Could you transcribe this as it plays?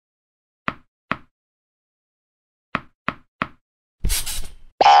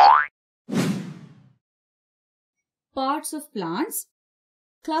Parts of plants.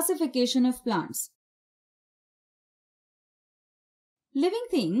 Classification of plants. Living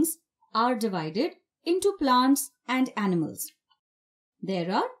things are divided into plants and animals. There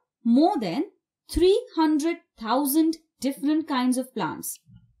are more than 300,000 different kinds of plants.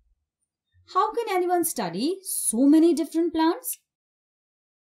 How can anyone study so many different plants?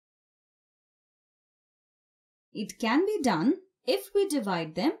 It can be done if we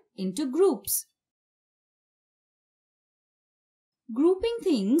divide them into groups. Grouping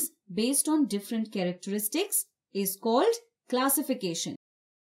things based on different characteristics is called classification.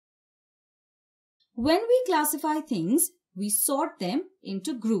 When we classify things, we sort them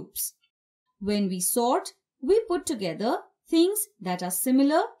into groups. When we sort, we put together things that are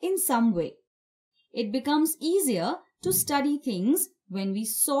similar in some way. It becomes easier to study things when we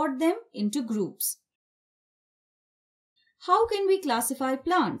sort them into groups. How can we classify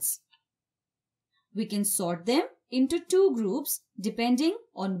plants? We can sort them into two groups depending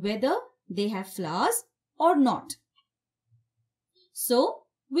on whether they have flowers or not. So,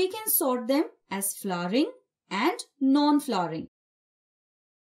 we can sort them as flowering and non-flowering.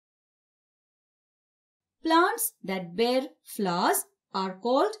 Plants that bear flowers are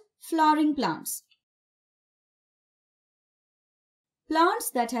called flowering plants.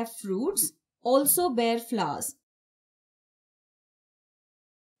 Plants that have fruits also bear flowers.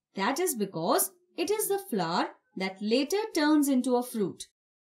 That is because it is the flower that later turns into a fruit.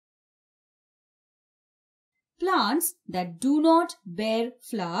 Plants that do not bear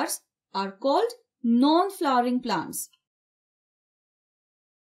flowers are called non-flowering plants.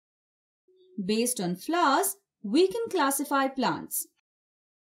 Based on flowers, we can classify plants.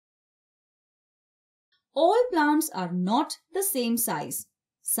 All plants are not the same size.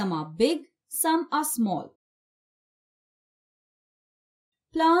 Some are big, some are small.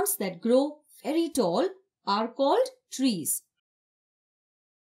 Plants that grow very tall are called trees.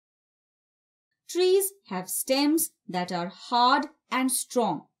 Trees have stems that are hard and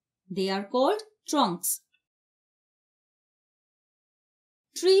strong. They are called trunks.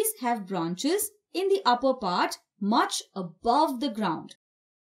 Trees have branches in the upper part much above the ground.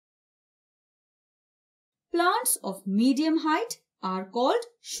 Plants of medium height are called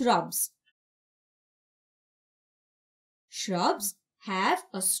shrubs. Shrubs have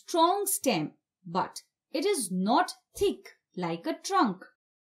a strong stem, but it is not thick like a trunk.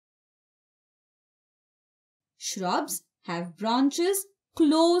 Shrubs have branches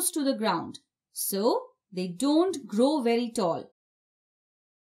close to the ground, so they don't grow very tall.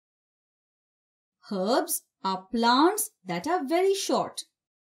 Herbs are plants that are very short.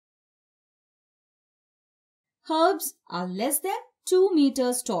 Herbs are less than 2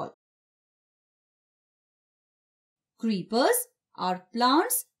 meters tall. Creepers are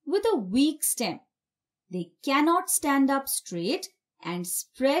plants with a weak stem. They cannot stand up straight and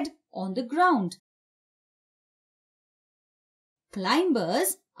spread on the ground.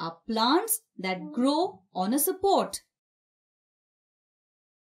 Climbers are plants that grow on a support.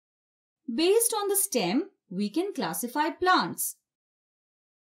 Based on the stem, we can classify plants.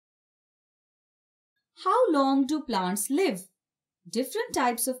 How long do plants live? Different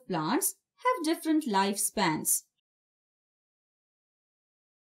types of plants have different lifespans.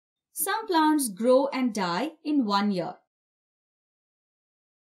 Some plants grow and die in 1 year.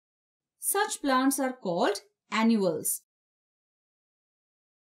 Such plants are called annuals.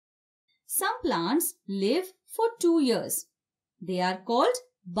 Some plants live for 2 years. They are called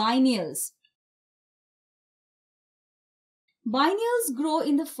biennials. Biennials grow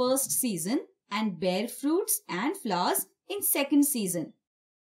in the first season and bear fruits and flowers in second season.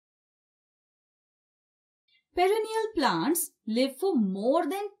 Perennial plants live for more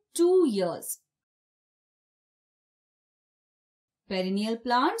than 2 years. Perennial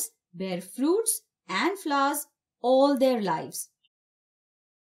plants bear fruits and flowers all their lives.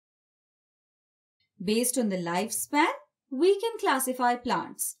 Based on the lifespan, we can classify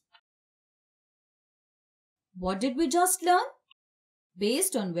plants. What did we just learn?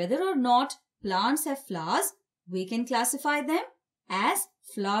 Based on whether or not plants have flowers, we can classify them as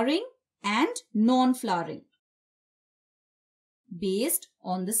flowering and non-flowering. Based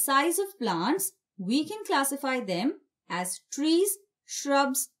on the size of plants, we can classify them as trees,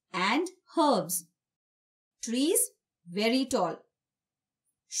 shrubs and herbs. Trees, very tall.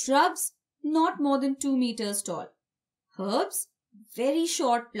 Shrubs, not more than 2 meters tall. Herbs, very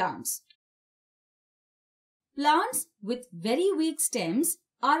short plants. Plants with very weak stems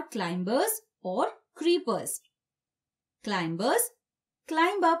are climbers or creepers. Climbers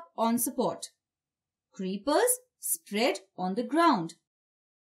climb up on support. Creepers spread on the ground.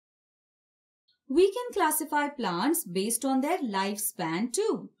 We can classify plants based on their lifespan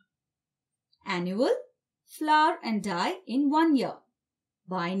too. Annual, flower and die in 1 year.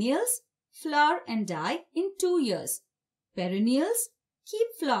 Biennials, flower and die in 2 years. Perennials, keep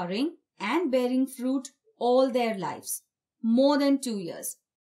flowering and bearing fruit all their lives, more than 2 years.